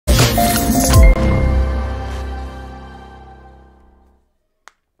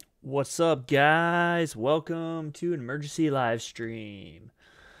What's up, guys? Welcome to an emergency live stream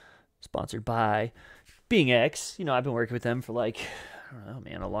sponsored by BingX. I've been working with them for I don't know,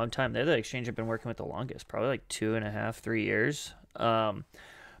 man, a long time. They're the exchange I've been working with the longest, probably like 2.5, 3 years. But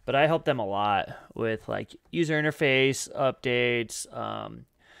I help them a lot with like user interface updates,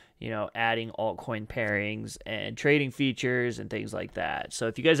 adding altcoin pairings and trading features and things like that. So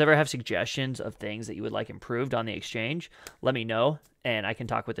if you guys ever have suggestions of things that you would like improved on the exchange, let me know and I can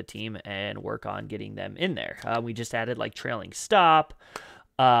talk with the team and work on getting them in there. We just added like trailing stop.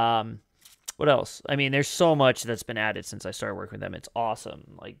 What else? I mean, there's so much that's been added since I started working with them. It's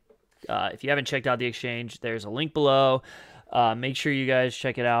awesome. If you haven't checked out the exchange, there's a link below. Make sure you guys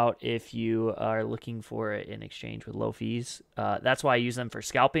check it out if you are looking for an exchange with low fees. That's why I use them for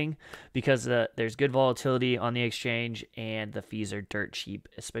scalping, because there's good volatility on the exchange and the fees are dirt cheap,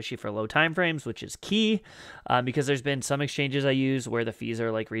 especially for low time frames, which is key, because there's been some exchanges I use where the fees are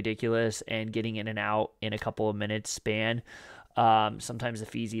like ridiculous and getting in and out in a couple of minutes span. Sometimes the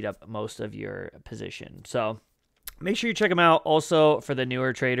fees eat up most of your position. So make sure you check them out. Also, for the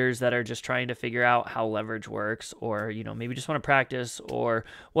newer traders that are just trying to figure out how leverage works, or maybe just want to practice or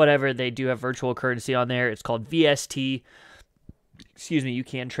whatever, they do have virtual currency on there. It's called VST. Excuse me. You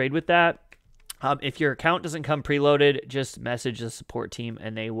can trade with that. If your account doesn't come preloaded, just message the support team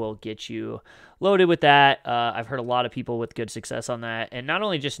and they will get you loaded with that. I've heard a lot of people with good success on that, and not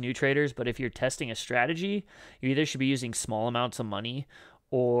only just new traders, but if you're testing a strategy, you either should be using small amounts of money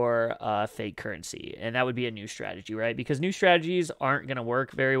or fake currency, and that would be a new strategy, right? Because new strategies aren't going to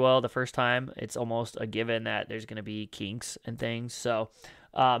work very well the first time. It's almost a given that there's going to be kinks and things. So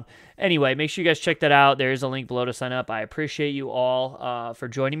anyway, make sure you guys check that out. There's a link below to sign up. I appreciate you all for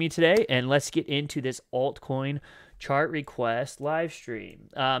joining me today, and let's get into this altcoin chart request live stream.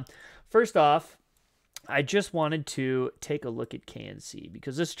 First off, I just wanted to take a look at KNC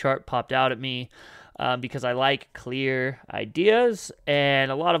because this chart popped out at me. Because I like clear ideas,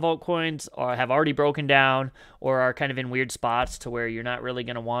 and a lot of altcoins have already broken down or are kind of in weird spots to where you're not really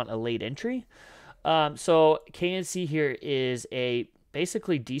going to want a late entry. So KNC here is a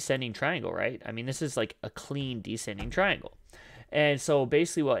basically descending triangle, right? I mean, this is like a clean descending triangle. And so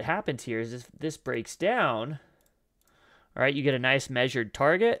basically what happens here is if this breaks down, all right, you get a nice measured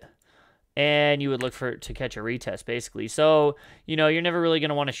target, and you would look to catch a retest, basically. So, you're never really going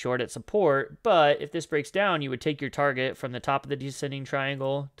to want to short at support, but if this breaks down, you would take your target from the top of the descending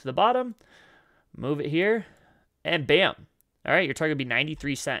triangle to the bottom, move it here, and bam. All right, your target would be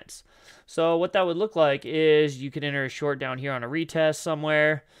 93 cents. So what that would look like is you could enter a short down here on a retest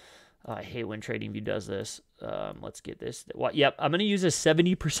somewhere. I hate when TradingView does this. Let's get this. Yep, I'm going to use a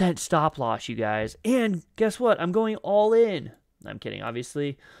 70% stop loss, you guys. And guess what? I'm going all in. I'm kidding,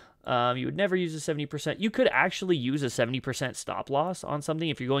 obviously. You would never use a 70%. You could actually use a 70% stop loss on something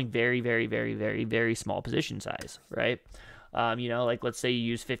if you're going very, very, very, very, very small position size, right? Like let's say you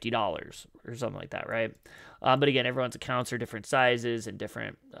use $50 or something like that, right? But again, everyone's accounts are different sizes and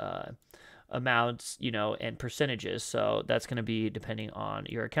different amounts, and percentages. So that's going to be depending on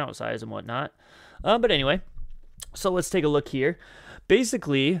your account size and whatnot. But anyway, so let's take a look here.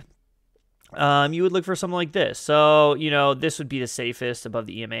 Basically, you would look for something like this. So, this would be the safest above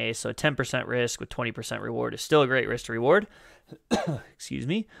the EMA. So 10% risk with 20% reward is still a great risk to reward. Excuse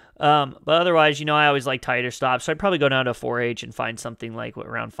me. But otherwise, I always like tighter stops. So I'd probably go down to 4H and find something like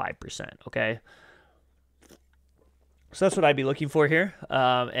around 5%. Okay. So that's what I'd be looking for here.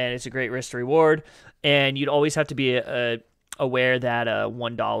 And it's a great risk to reward. And you'd always have to be aware that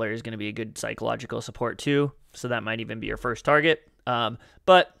 $1 is going to be a good psychological support too. So that might even be your first target.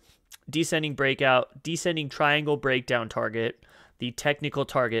 But descending triangle breakdown target, the technical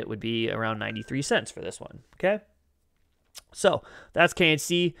target would be around 93 cents for this one. Okay. So that's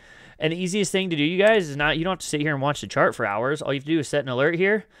KNC. And the easiest thing to do, you guys, is you don't have to sit here and watch the chart for hours. All you have to do is set an alert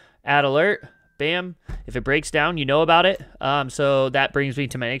here, add alert, bam. If it breaks down, you know about it. So that brings me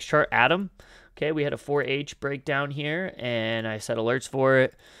to my next chart, Atom. Okay. We had a 4H breakdown here and I set alerts for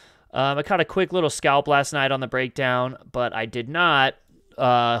it. I caught a quick little scalp last night on the breakdown, but I did not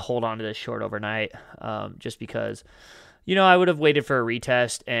hold on to this short overnight, just because, I would have waited for a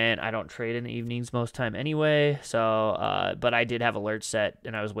retest, and I don't trade in the evenings most time anyway. So, but I did have alerts set,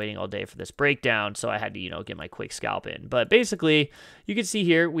 and I was waiting all day for this breakdown, so I had to, get my quick scalp in. But basically, you can see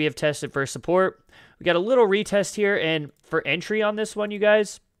here, we have tested for support. We got a little retest here, and for entry on this one, you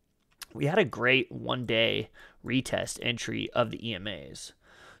guys, we had a great one-day retest entry of the EMAs.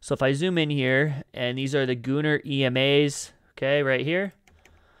 So if I zoom in here, and these are the Gunnar EMAs, okay, right here.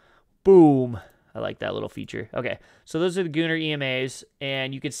 Boom. I like that little feature. Okay, so those are the Gooner EMAs,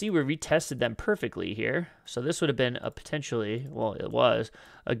 and you can see we retested them perfectly here. So this would have been a potentially, well, it was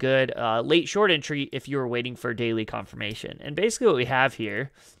a good late short entry if you were waiting for daily confirmation. And basically what we have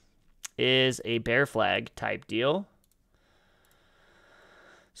here is a bear flag type deal.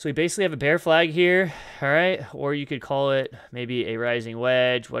 So we basically have a bear flag here, all right? Or you could call it maybe a rising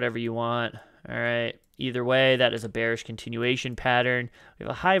wedge, whatever you want, all right? Either way, that is a bearish continuation pattern. We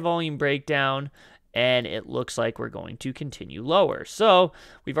have a high volume breakdown, and it looks like we're going to continue lower. So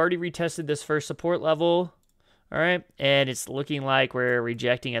we've already retested this first support level, all right? And it's looking like we're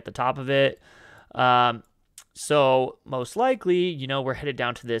rejecting at the top of it. So most likely, you know, we're headed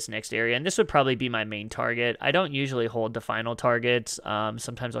down to this next area, and this would probably be my main target. I don't usually hold the final targets.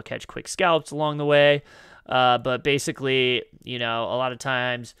 Sometimes I'll catch quick scalps along the way, but basically, you know, a lot of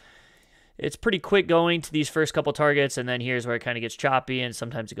times it's pretty quick going to these first couple targets, and then here's where it kind of gets choppy, and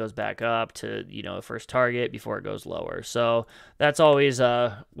sometimes it goes back up to, you know, a first target before it goes lower. So that's always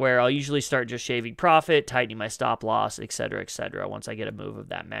where I'll usually start just shaving profit, tightening my stop loss, et cetera, once I get a move of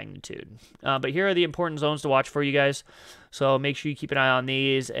that magnitude. But here are the important zones to watch for you guys. So make sure you keep an eye on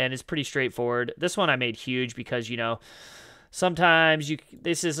these, and it's pretty straightforward. This one I made huge because, you know, sometimes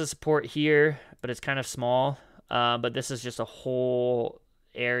this is a support here, but it's kind of small. But this is just a whole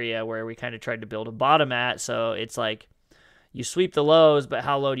area where we kind of tried to build a bottom at. So it's like you sweep the lows, but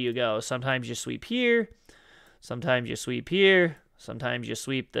how low do you go? Sometimes you sweep here, sometimes you sweep here, sometimes you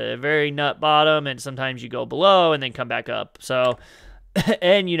sweep the very nut bottom, and sometimes you go below and then come back up. So,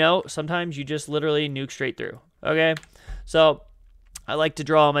 and you know, sometimes you just literally nuke straight through. Okay, so I like to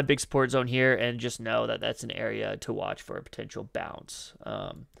draw my big support zone here and just know that that's an area to watch for a potential bounce.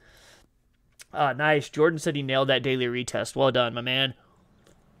 Nice. Jordan said he nailed that daily retest. Well done, my man.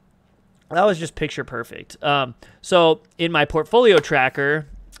 That was just picture perfect. So in my portfolio tracker,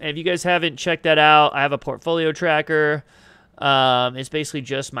 and if you guys haven't checked that out, I have a portfolio tracker. It's basically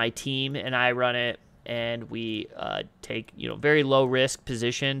just my team, and I run it, and we take, you know, very low risk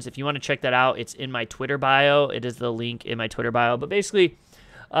positions. If you want to check that out, it's in my Twitter bio. It is the link in my Twitter bio. But basically,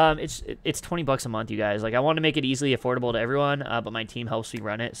 it's $20 a month, you guys. Like, I want to make it easily affordable to everyone, but my team helps me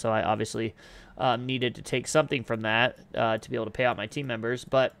run it, so I obviously needed to take something from that to be able to pay out my team members.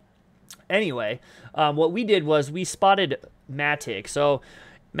 But anyway, what we did was we spotted Matic. So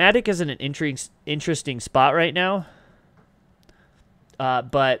Matic is in an interesting spot right now.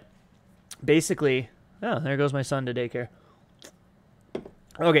 But basically, oh, there goes my son to daycare.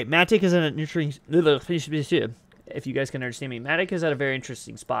 Okay, Matic is in an interesting, if you guys can understand me, Matic is at a very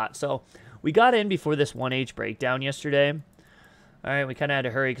interesting spot. So we got in before this 1H breakdown yesterday. All right, we kind of had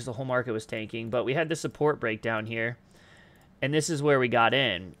to hurry because the whole market was tanking, but we had the support breakdown here. And this is where we got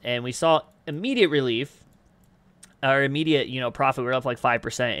in, and we saw immediate relief, or immediate, you know, profit. We're up like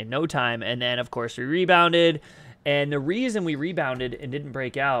 5% in no time, and then of course we rebounded. And the reason we rebounded and didn't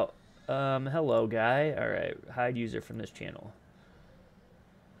break out, hello guy, all right, hide user from this channel.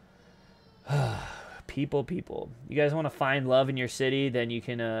 people, you guys want to find love in your city? Then you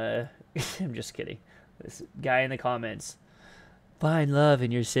can. I'm just kidding. This guy in the comments. Find love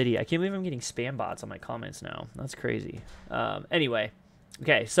in your city. I can't believe I'm getting spam bots on my comments now. That's crazy. Anyway,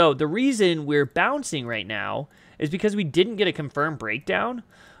 okay, so the reason we're bouncing right now is because we didn't get a confirmed breakdown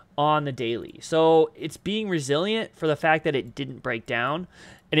on the daily. So it's being resilient for the fact that it didn't break down,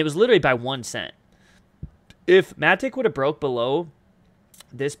 and it was literally by 1 cent. If Matic would have broke below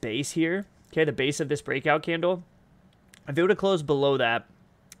this base here, okay, the base of this breakout candle, if it would have closed below that,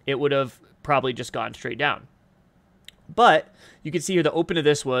 it would have probably just gone straight down. But you can see here the open of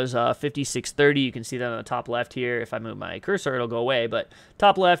this was 56.30. You can see that on the top left here. If I move my cursor, it'll go away. But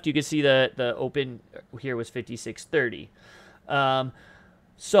top left, you can see the open here was 56.30.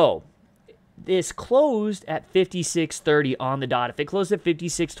 So this closed at 56.30 on the dot. If it closed at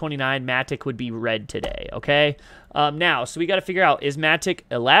 56.29, Matic would be red today, okay? Now, so we got to figure out, is Matic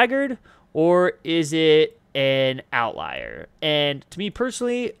a laggard or is it an outlier? And to me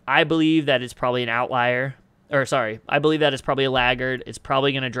personally, I believe that it's probably an outlier. Or sorry, I believe that it's probably a laggard. It's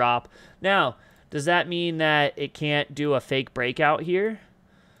probably going to drop. Now, does that mean that it can't do a fake breakout here?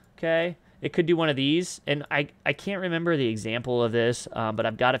 Okay, it could do one of these. And I can't remember the example of this, but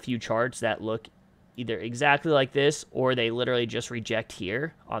I've got a few charts that look either exactly like this or they literally just reject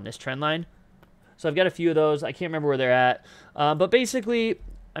here on this trend line. So I've got a few of those. I can't remember where they're at. But basically,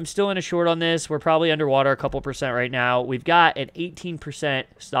 I'm still in a short on this. We're probably underwater a couple percent right now. We've got an 18%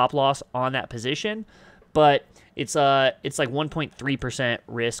 stop loss on that position, but it's like 1.3%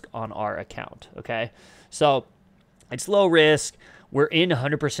 risk on our account, okay? So it's low risk. We're in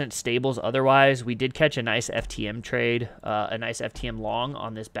 100% stables otherwise. We did catch a nice FTM trade, a nice FTM long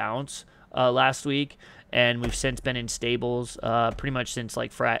on this bounce. last week, and we've since been in stables pretty much since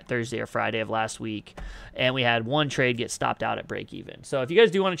like Thursday or Friday of last week, and we had one trade get stopped out at break even. So if you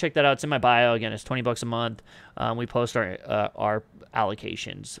guys do want to check that out, it's in my bio. Again, it's $20 a month. We post our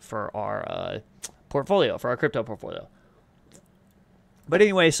allocations for our portfolio, for our crypto portfolio. But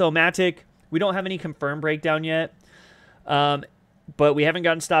anyway, so Matic, we don't have any confirmed breakdown yet. But we haven't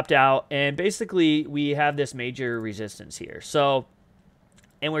gotten stopped out, and basically we have this major resistance here. So,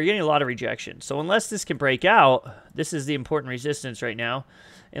 and we're getting a lot of rejection. So unless this can break out, this is the important resistance right now.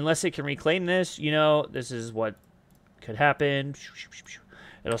 Unless it can reclaim this, you know, this is what could happen.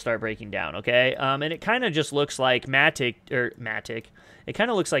 It'll start breaking down, okay? And it kind of just looks like Matic. It kind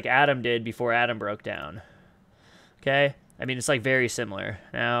of looks like Atom did before Atom broke down, okay? I mean, it's like very similar.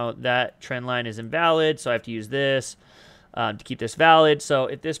 Now that trend line is invalid, so I have to use this. To keep this valid. So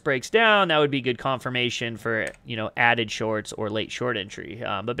if this breaks down, that would be good confirmation for, you know, added shorts or late short entry.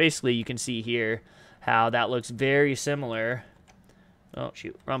 But basically you can see here how that looks very similar. Oh,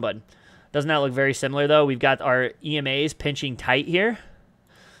 shoot, wrong button. Doesn't that look very similar though? We've got our EMAs pinching tight here.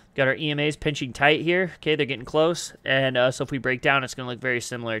 Got our EMAs pinching tight here. Okay, they're getting close. And so if we break down, it's going to look very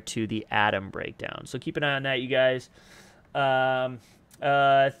similar to the Atom breakdown. So keep an eye on that, you guys.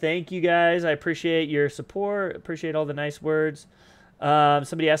 Thank you guys. I appreciate your support. Appreciate all the nice words.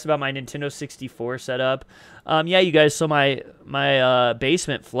 Somebody asked about my Nintendo 64 setup. Yeah, you guys, so my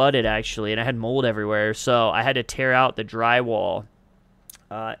basement flooded actually, and I had mold everywhere, so I had to tear out the drywall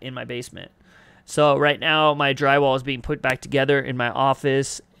in my basement. So right now my drywall is being put back together in my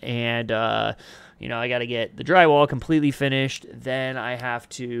office, and you know, I got to get the drywall completely finished, then I have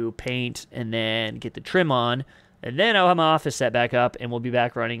to paint and then get the trim on. And then I'll have my office set back up, and we'll be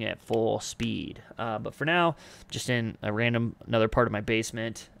back running at full speed. But for now, just in another part of my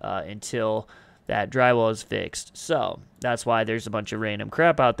basement until that drywall is fixed. So that's why there's a bunch of random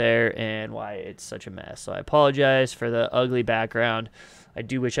crap out there and why it's such a mess. So I apologize for the ugly background. I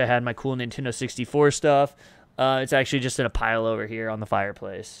do wish I had my cool Nintendo 64 stuff. It's actually just in a pile over here on the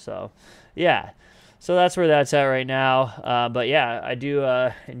fireplace. So yeah. So that's where that's at right now. But yeah, I do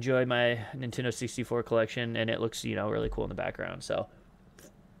enjoy my Nintendo 64 collection, and it looks, you know, really cool in the background. So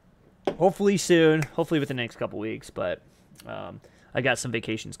hopefully soon, hopefully within the next couple weeks, but I got some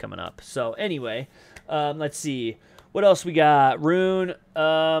vacations coming up. So anyway, let's see. What else we got? Rune.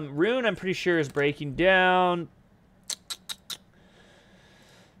 Rune, I'm pretty sure, is breaking down.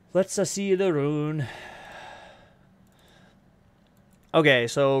 Let's see the Rune. Okay,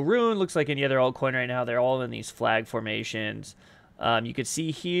 so Rune looks like any other altcoin right now. They're all in these flag formations. You can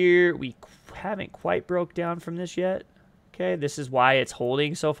see here, we haven't quite broke down from this yet. Okay, this is why it's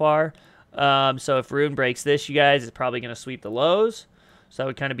holding so far. So if Rune breaks this, you guys, it's probably going to sweep the lows. So that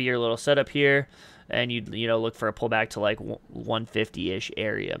would kind of be your little setup here. And you'd, you know, look for a pullback to like 150-ish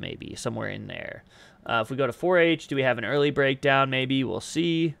area, maybe, somewhere in there. If we go to 4H, do we have an early breakdown? Maybe, we'll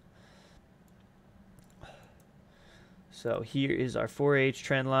see. So here is our 4H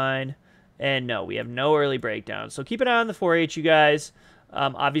trend line. And no, we have no early breakdown. So keep an eye on the 4H, you guys.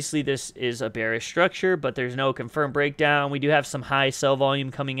 Obviously, this is a bearish structure, but there's no confirmed breakdown. We do have some high sell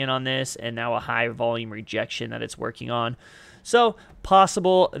volume coming in on this, and now a high volume rejection that it's working on. So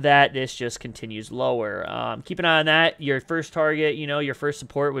possible that this just continues lower. Keep an eye on that. Your first target, you know, your first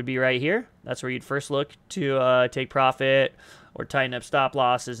support would be right here. That's where you'd first look to take profit or tighten up stop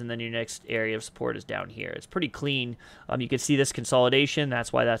losses, and then your next area of support is down here. It's pretty clean. You can see this consolidation.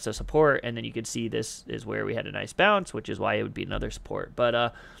 That's why that's a support, and then you can see this is where we had a nice bounce, which is why it would be another support.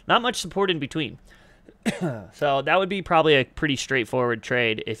 But not much support in between. So that would be probably a pretty straightforward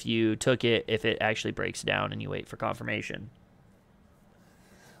trade if you took it, if it actually breaks down and you wait for confirmation.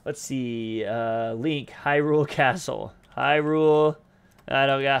 Let's see. Link, Hyrule Castle. Hyrule. I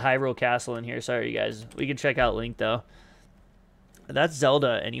don't got Hyrule Castle in here. Sorry, you guys. We can check out Link, though. That's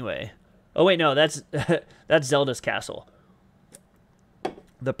Zelda anyway. Oh, wait, no. That's that's Zelda's castle.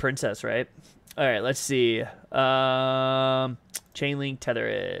 The princess, right? All right, let's see. Chainlink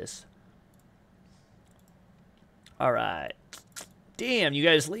Tetherist. All right. Damn, you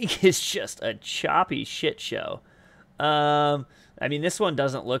guys, Link is just a choppy shit show. I mean, this one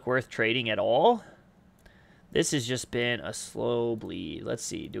doesn't look worth trading at all. This has just been a slow bleed. Let's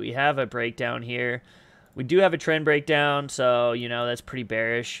see. Do we have a breakdown here? We do have a trend breakdown, so, you know, that's pretty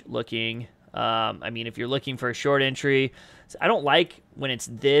bearish looking. I mean, if you're looking for a short entry, I don't like when it's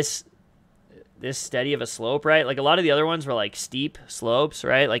this steady of a slope, right? Like, a lot of the other ones were, like, steep slopes,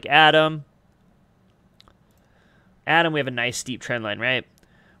 right? Like Atom, we have a nice steep trend line, right?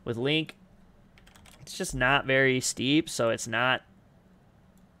 With Link, it's just not very steep, so it's not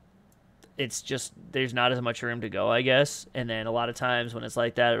it's just there's not as much room to go, I guess. And then a lot of times when it's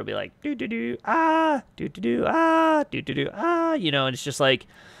like that, it'll be like do do do ah do do do ah do do do ah, you know, and it's just like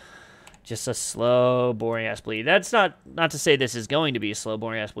just a slow, boring ass bleed. That's not to say this is going to be a slow,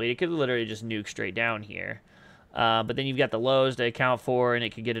 boring ass bleed. It could literally just nuke straight down here. But then you've got the lows to account for, and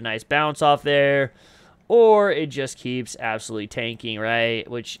it could get a nice bounce off there, or it just keeps absolutely tanking, right?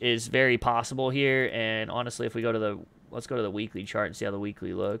 Which is very possible here. And honestly, if we go to the let's go to the weekly chart and see how the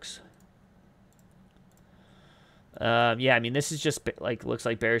weekly looks. Yeah, I mean, this is just like looks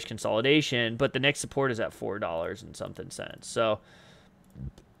like bearish consolidation, but the next support is at $4 and something cents. So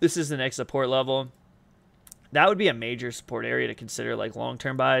this is the next support level. That would be a major support area to consider like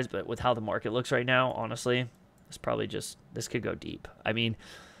long-term buys, but with how the market looks right now, honestly, it's probably just this could go deep. I mean,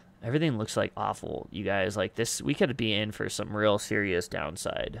 everything looks like awful, you guys. Like this, we could be in for some real serious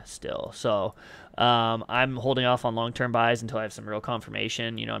downside still. So I'm holding off on long-term buys until I have some real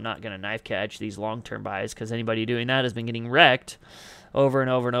confirmation. You know, I'm not going to knife catch these long-term buys because anybody doing that has been getting wrecked over and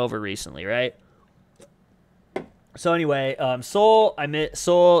over and over recently, right? So anyway, Sol,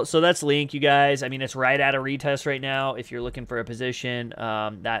 Sol, so that's Link, you guys. I mean, it's right at a retest right now. If you're looking for a position,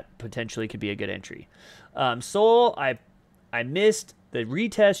 that potentially could be a good entry. Sol, I missed the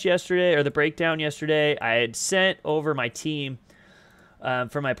retest yesterday, or the breakdown yesterday. I had sent over my team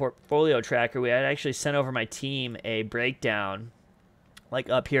for my portfolio tracker. We had actually sent over my team a breakdown, like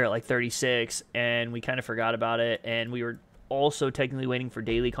up here at like 36, and we kind of forgot about it. And we were also technically waiting for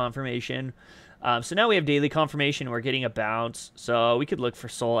daily confirmation. So now we have daily confirmation. We're getting a bounce, so we could look for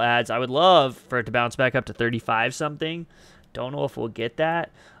Sol ads. I would love for it to bounce back up to 35 something. Don't know if we'll get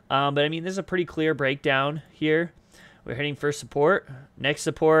that, but I mean, this is a pretty clear breakdown here. We're hitting first support, next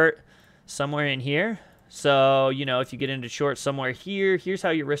support somewhere in here. So, you know, if you get into short somewhere here, here's how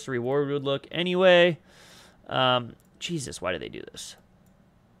your risk to reward would look anyway. Jesus, why do they do this?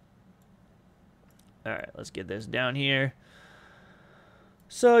 All right, let's get this down here.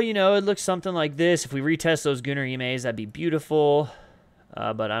 So, you know, it looks something like this. If we retest those Gunnar EMAs, that'd be beautiful.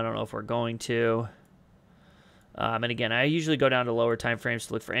 But I don't know if we're going to. And again, I usually go down to lower time frames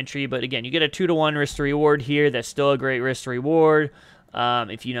to look for entry. But again, you get a 2-to-1 risk to reward here. That's still a great risk to reward.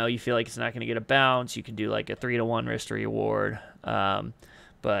 If you know you feel like it's not going to get a bounce, you can do like a 3-to-1 risk to reward.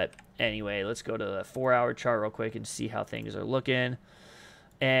 But anyway, let's go to the 4-hour chart real quick and see how things are looking.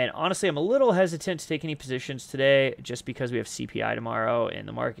 And honestly, I'm a little hesitant to take any positions today just because we have CPI tomorrow and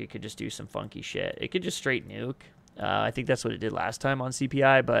the market could just do some funky shit. It could just straight nuke. I think that's what it did last time on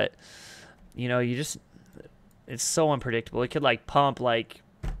CPI, but, you know, it's so unpredictable. It could, like, pump, like,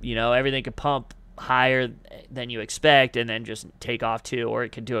 you know, everything could pump higher than you expect and then just take off too, or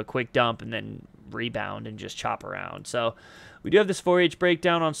it could do a quick dump and then rebound and just chop around. So we do have this 4H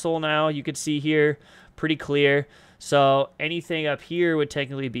breakdown on Sol now. You can see here, pretty clear. So anything up here would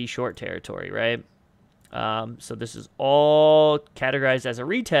technically be short territory, right? So this is all categorized as a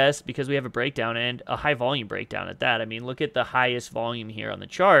retest because we have a breakdown and a high volume breakdown at that. I mean, look at the highest volume here on the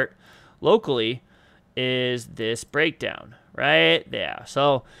chart locally is this breakdown, right? Yeah.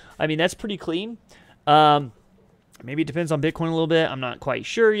 So, I mean, that's pretty clean. Maybe it depends on Bitcoin a little bit. I'm not quite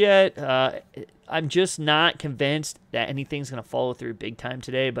sure yet. I'm just not convinced that anything's going to follow through big time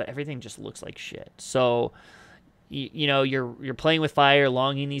today, but everything just looks like shit. So, you know, you're playing with fire,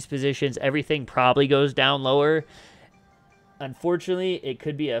 longing these positions. Everything probably goes down lower. Unfortunately, it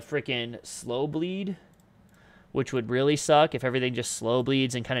could be a freaking slow bleed, which would really suck if everything just slow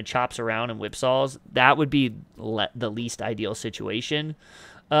bleeds and kind of chops around and whipsaws. That would be the least ideal situation.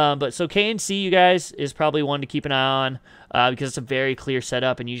 But so KNC, you guys, is probably one to keep an eye on because it's a very clear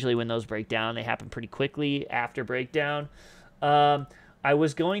setup, and usually when those break down, they happen pretty quickly after breakdown. I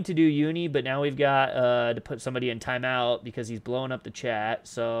was going to do Uni, but now we've got to put somebody in timeout because he's blowing up the chat.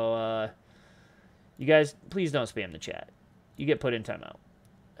 So you guys, please don't spam the chat. You get put in timeout.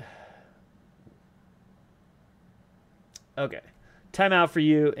 Okay. Timeout for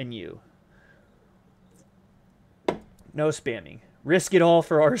you and you. No spamming. Risk it all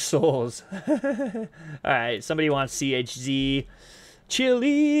for our souls. All right. Somebody wants CHZ.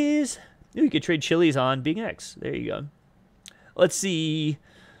 Chili's. Ooh, you could trade Chili's on BingX. There you go. Let's see.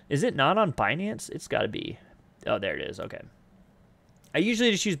 Is it not on Binance? It's got to be. Oh, there it is. Okay. I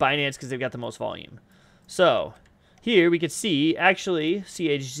usually just use Binance because they've got the most volume. So here we could see, actually,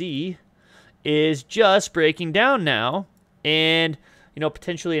 CHZ is just breaking down now. And, you know,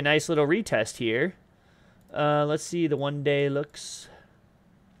 potentially a nice little retest here. Let's see. The 1 day looks.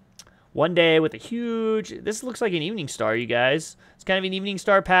 1 day with a huge. This looks like an evening star, you guys. It's kind of an evening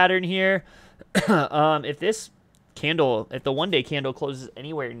star pattern here. If this candle, if the 1 day candle closes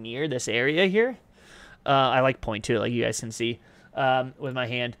anywhere near this area here, I like 0.2, like you guys can see. with my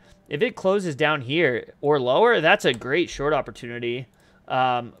hand. If it closes down here or lower, that's a great short opportunity,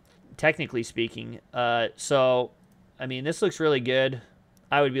 technically speaking. So, I mean, this looks really good.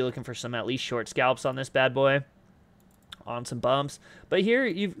 I would be looking for some at least short scalps on this bad boy, on some bumps. But here,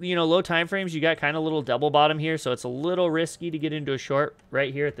 you know, low time frames, you got kind of a little double bottom here, so it's a little risky to get into a short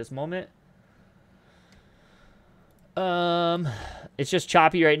right here at this moment. It's just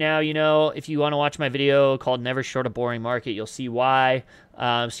choppy right now. You know, if you want to watch my video called Never Short a Boring Market, you'll see why.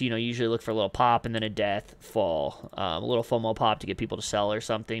 So, you know, usually look for a little pop and then a death fall, a little FOMO pop to get people to sell or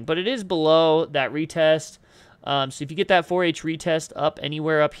something. But it is below that retest. So if you get that 4H retest up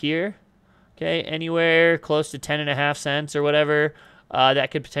anywhere up here, okay, anywhere close to 10.5 cents or whatever, that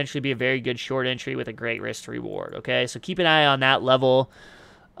could potentially be a very good short entry with a great risk to reward. Okay, so keep an eye on that level.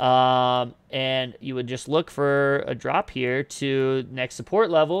 And you would just look for a drop here to next support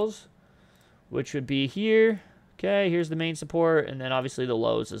levels, which would be here. Okay, here's the main support, and then obviously the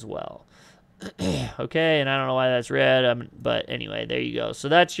lows as well. Okay, and I don't know why that's red, but anyway, there you go. So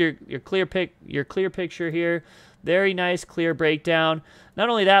that's your clear picture here. Very nice clear breakdown. Not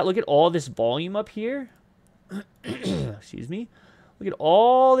only that, look at all this volume up here. Excuse me. Look at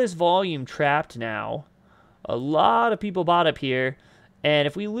all this volume trapped now. A lot of people bought up here. And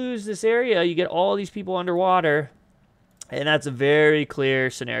if we lose this area, you get all these people underwater. And that's a very clear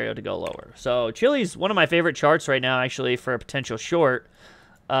scenario to go lower. So Chile's one of my favorite charts right now, actually, for a potential short.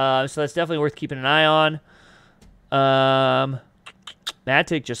 So that's definitely worth keeping an eye on.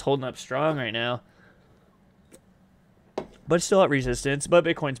 Matic just holding up strong right now. But still at resistance. But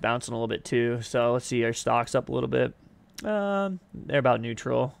Bitcoin's bouncing a little bit too. So let's see, our stock's up a little bit. They're about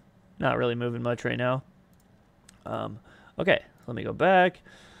neutral. Not really moving much right now. Okay, let me go back.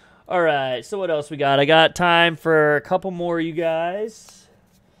 All right, so what else we got? I got time for a couple more, you guys.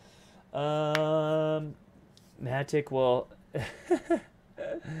 Matic will...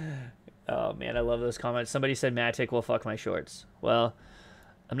 Oh, man, I love those comments. Somebody said Matic will fuck my shorts. Well,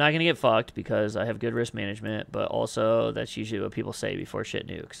 I'm not going to get fucked because I have good risk management, but also that's usually what people say before shit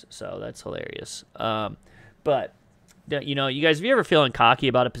nukes. So that's hilarious. But, you know, you guys, if you're ever feeling cocky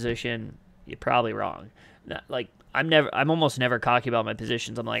about a position, you're probably wrong. Like, I'm almost never cocky about my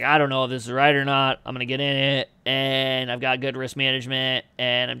positions. I'm like, I don't know if this is right or not. I'm going to get in it, and I've got good risk management,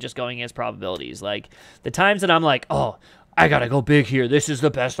 and I'm just going against probabilities. Like, the times that I'm like, oh, I got to go big here. This is the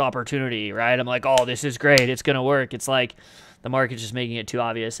best opportunity, right? I'm like, oh, this is great. It's going to work. It's like the market's just making it too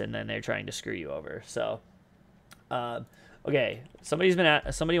obvious, and then they're trying to screw you over. So, okay.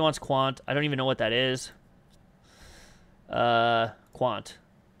 Somebody wants quant. I don't even know what that is. Quant.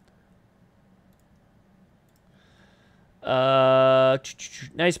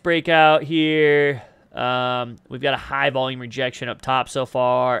 Nice breakout here. We've got a high volume rejection up top so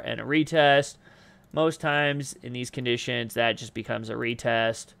far and a retest. Most times in these conditions, that just becomes a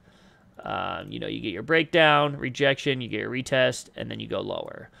retest. You know, you get your breakdown, rejection, you get your retest, and then you go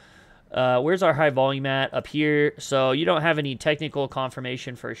lower. Where's our high volume at? Up here. So you don't have any technical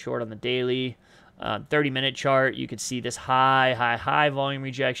confirmation for a short on the daily. 30-minute chart, you could see this high volume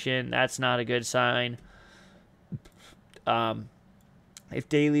rejection. That's not a good sign. If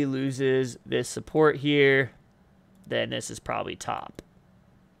daily loses this support here, then this is probably top.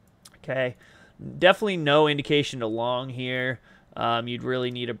 Okay. Definitely no indication to long here. You'd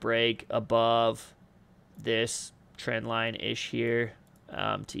really need a break above this trend line-ish here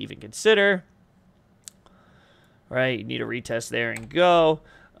to even consider. Right, you need a retest there and go.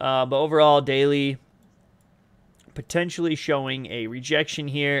 But overall, daily potentially showing a rejection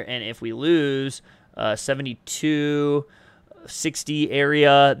here. And if we lose 72.60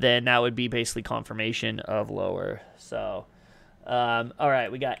 area, then that would be basically confirmation of lower. So, all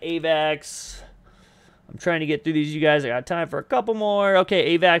right, we got AVAX. I'm trying to get through these, you guys. I got time for a couple more.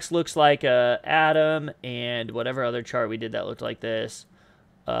 Okay, AVAX looks like Atom and whatever other chart we did that looked like this.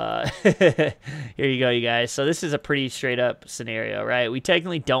 Here you go, you guys. So this is a pretty straight up scenario, right? We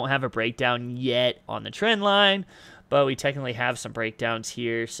technically don't have a breakdown yet on the trend line, but we technically have some breakdowns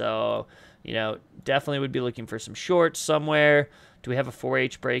here. So, you know, definitely would be looking for some shorts somewhere. Do we have a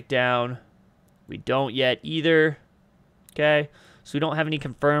 4H breakdown? We don't yet either. Okay, so we don't have any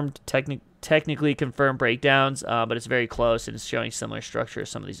confirmed technically confirmed breakdowns, but it's very close and it's showing similar structure as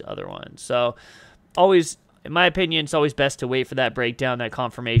some of these other ones. So always, in my opinion, it's always best to wait for that breakdown, that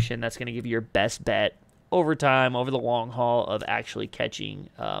confirmation. That's going to give you your best bet over time, over the long haul of actually catching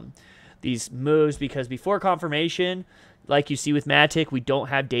these moves, because before confirmation, like you see with Matic, we don't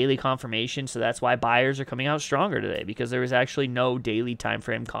have daily confirmation, so that's why buyers are coming out stronger today, because there was actually no daily time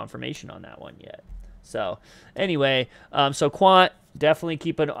frame confirmation on that one yet. So anyway, so quant, definitely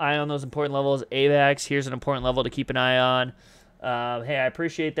keep an eye on those important levels. AVAX, here's an important level to keep an eye on. Hey, I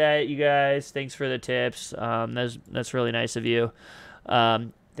appreciate that, you guys. Thanks for the tips. That's really nice of you.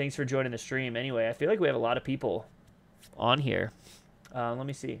 Thanks for joining the stream. Anyway, I feel like we have a lot of people on here. Let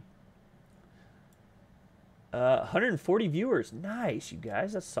me see. 140 viewers. Nice, you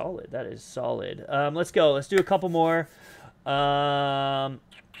guys. That's solid. That is solid. Let's go. Let's do a couple more.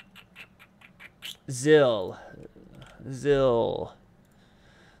 Zill.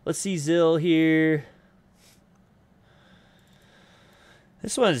 Let's see Zill here.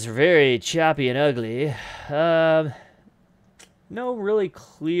 This one's very choppy and ugly. No really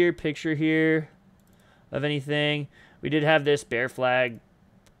clear picture here of anything. We did have this bear flag,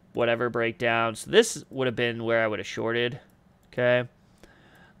 whatever, breakdown. So this would have been where I would have shorted. Okay.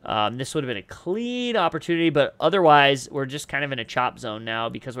 This would have been a clean opportunity, but otherwise we're just kind of in a chop zone now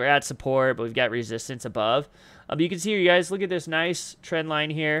because we're at support, but we've got resistance above. You can see here, you guys, look at this nice trend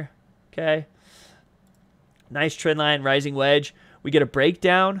line here. Okay. Nice trend line, rising wedge. We get a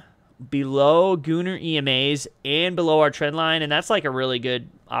breakdown below Gooner EMAs and below our trend line, and that's like a really good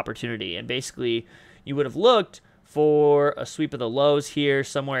opportunity. And basically, you would have looked for a sweep of the lows here,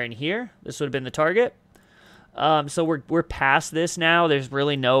 somewhere in here. This would have been the target. So we're past this now. There's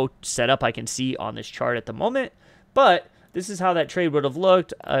really no setup I can see on this chart at the moment, but this is how that trade would have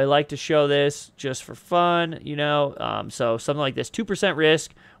looked. I like to show this just for fun, you know. So something like this, 2%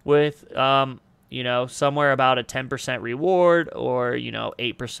 risk with, you know, somewhere about a 10% reward, or, you know,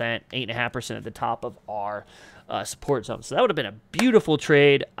 8%, 8.5% at the top of our support zone. So that would have been a beautiful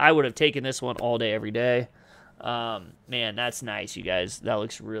trade. I would have taken this one all day, every day. Man, that's nice, you guys. That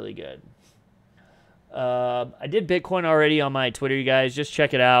looks really good. I did Bitcoin already on my Twitter, you guys. Just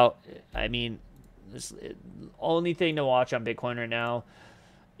check it out. I mean, only thing to watch on Bitcoin right now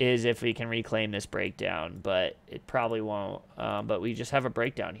is if we can reclaim this breakdown, but it probably won't. But we just have a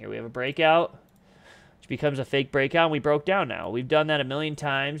breakdown here. We have a breakout, which becomes a fake breakout, and we broke down now. We've done that a million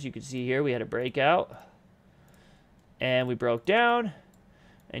times. You can see here we had a breakout, and we broke down,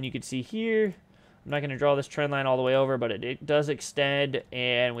 and you can see here, I'm not going to draw this trend line all the way over, but it does extend,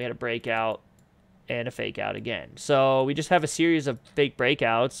 and we had a breakout and a fake out again. So we just have a series of fake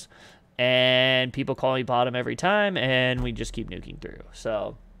breakouts, and people call me bottom every time, and we just keep nuking through.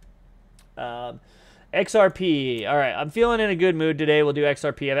 So XRP. All right, I'm feeling in a good mood today. We'll do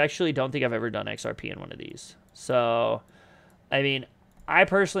XRP. I actually don't think I've ever done XRP in one of these. So, I mean, I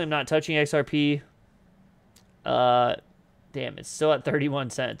personally am not touching XRP. Damn, it's still at 31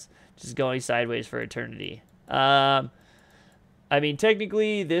 cents. Just going sideways for eternity. I mean,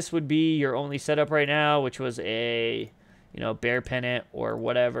 technically, this would be your only setup right now, which was a, you know, bear pennant or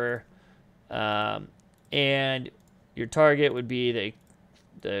whatever. And your target would be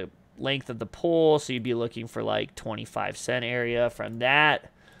the length of the pull, so you'd be looking for like 25-cent area from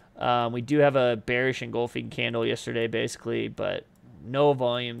that. We do have a bearish engulfing candle yesterday, basically, but no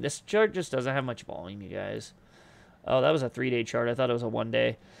volume. This chart just doesn't have much volume, you guys. Oh, that was a 3-day chart. I thought it was a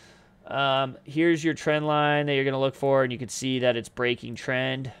 1-day. Here's your trend line that you're going to look for, and you can see that it's breaking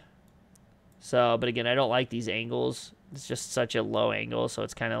trend. So, but again, I don't like these angles. It's just such a low angle, so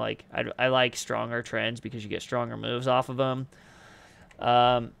it's kind of like, I like stronger trends because you get stronger moves off of them.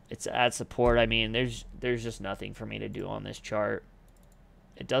 It's at support. I mean, there's just nothing for me to do on this chart.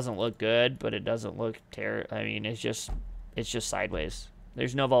 It doesn't look good, but it doesn't look I mean, it's just sideways.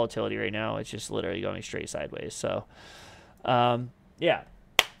 There's no volatility right now. It's just literally going straight sideways. So, yeah.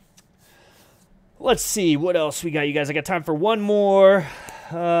 Let's see what else we got, you guys. I got time for one more.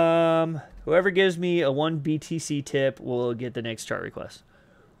 Whoever gives me a 1 BTC tip will get the next chart request.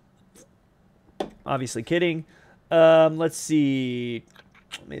 Obviously kidding. Let's see.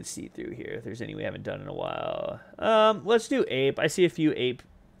 Let me see through here if there's any we haven't done in a while. Let's do ape. I see a few ape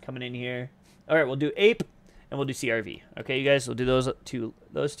coming in here. All right, we'll do ape and we'll do CRV. Okay, you guys, we'll do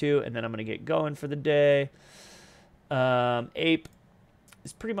those two, and then I'm gonna get going for the day. Ape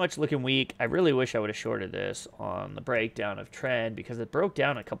is pretty much looking weak. I really wish I would have shorted this on the breakdown of trend because it broke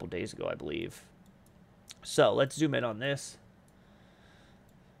down a couple days ago, I believe. So let's zoom in on this.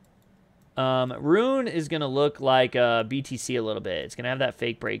 Rune is going to look like BTC a little bit. It's going to have that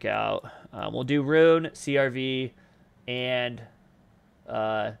fake breakout. We'll do Rune, CRV, and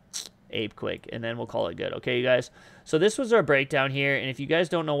Ape quick, and then we'll call it good. Okay, you guys? So this was our breakdown here, and if you guys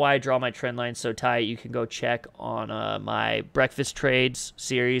don't know why I draw my trend line so tight, you can go check on my Breakfast Trades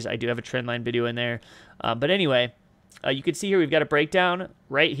series. I do have a trend line video in there. But anyway, you can see here we've got a breakdown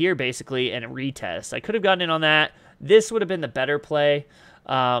right here, basically, and a retest. I could have gotten in on that. This would have been the better play.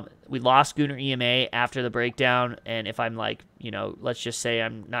 We lost Gooner EMA after the breakdown, and if I'm like, you know, let's just say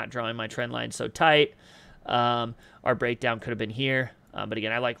I'm not drawing my trend line so tight, our breakdown could have been here. But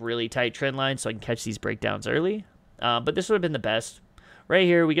again, I like really tight trend lines so I can catch these breakdowns early. But this would have been the best. Right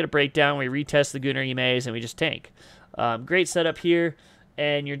here, we get a breakdown. We retest the Gunnar EMAs, and we just tank. Great setup here.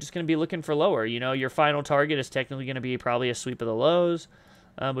 And you're just going to be looking for lower. You know, your final target is technically going to be probably a sweep of the lows.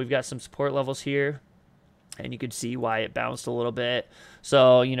 We've got some support levels here. And you could see why it bounced a little bit.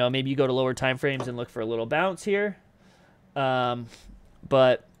 So, you know, maybe you go to lower time frames and look for a little bounce here.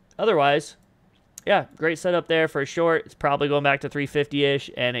 But otherwise, yeah, great setup there for a short. It's probably going back to 350-ish,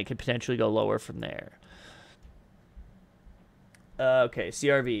 and it could potentially go lower from there. Okay,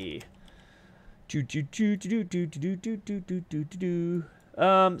 CRV. So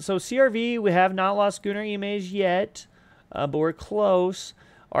CRV, we have not lost Gunnar EMAs yet, but we're close.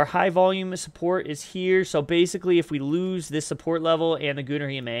 Our high volume support is here. So basically, if we lose this support level and the Gunnar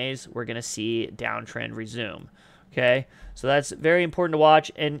EMAs, we're going to see downtrend resume. Okay, so that's very important to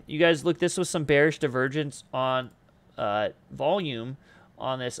watch. And you guys, look, this was some bearish divergence on volume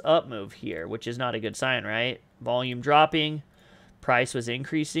on this up move here, which is not a good sign, right? Volume dropping, price was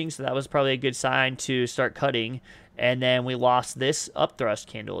increasing, so that was probably a good sign to start cutting. And then we lost this up thrust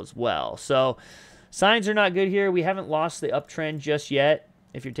candle as well. So signs are not good here. We haven't lost the uptrend just yet,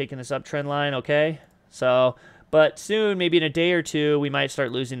 if you're taking this uptrend line, okay? So, but soon, maybe in a day or two, we might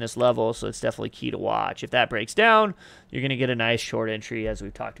start losing this level, so it's definitely key to watch. If that breaks down, you're going to get a nice short entry, as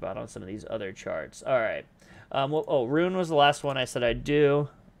we've talked about on some of these other charts. All right. Well, Rune was the last one I said I'd do.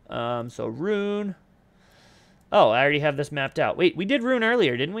 So Rune. Oh, I already have this mapped out. Wait, we did Rune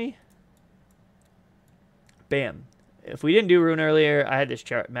earlier, didn't we? Bam. If we didn't do Rune earlier, I had this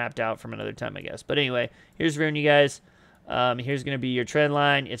chart mapped out from another time, I guess. But anyway, here's Rune, you guys. Here's going to be your trend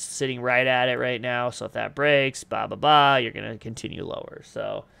line. It's sitting right at it right now. So if that breaks, you're going to continue lower.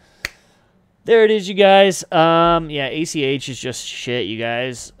 So there it is, you guys. Yeah, ACH is just shit, you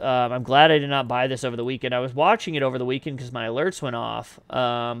guys. I'm glad I did not buy this over the weekend. I was watching it over the weekend because my alerts went off.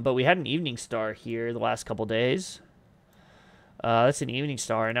 But we had an evening star here the last couple days. That's an evening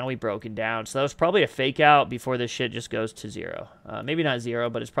star, and now we've broken down. So that was probably a fake out before this shit just goes to zero. Maybe not zero,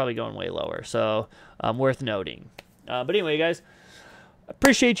 but it's probably going way lower. So worth noting. But anyway, guys,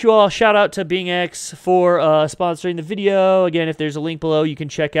 appreciate you all. Shout out to BingX for sponsoring the video. Again, if there's a link below, you can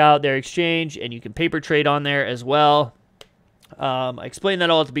check out their exchange, and you can paper trade on there as well. I explained that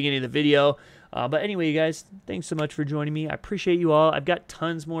all at the beginning of the video. But anyway, you guys, thanks so much for joining me. I appreciate you all. I've got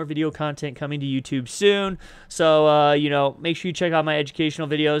tons more video content coming to YouTube soon. So, you know, make sure you check out my educational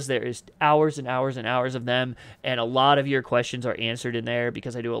videos. There is hours and hours and hours of them. And a lot of your questions are answered in there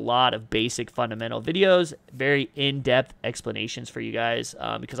because I do a lot of basic fundamental videos, very in-depth explanations for you guys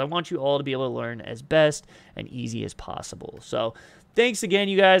because I want you all to be able to learn as best and easy as possible. So thanks again,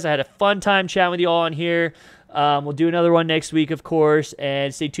 you guys. I had a fun time chatting with you all on here. We'll do another one next week, of course,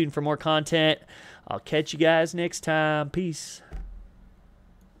 and stay tuned for more content. I'll catch you guys next time. Peace.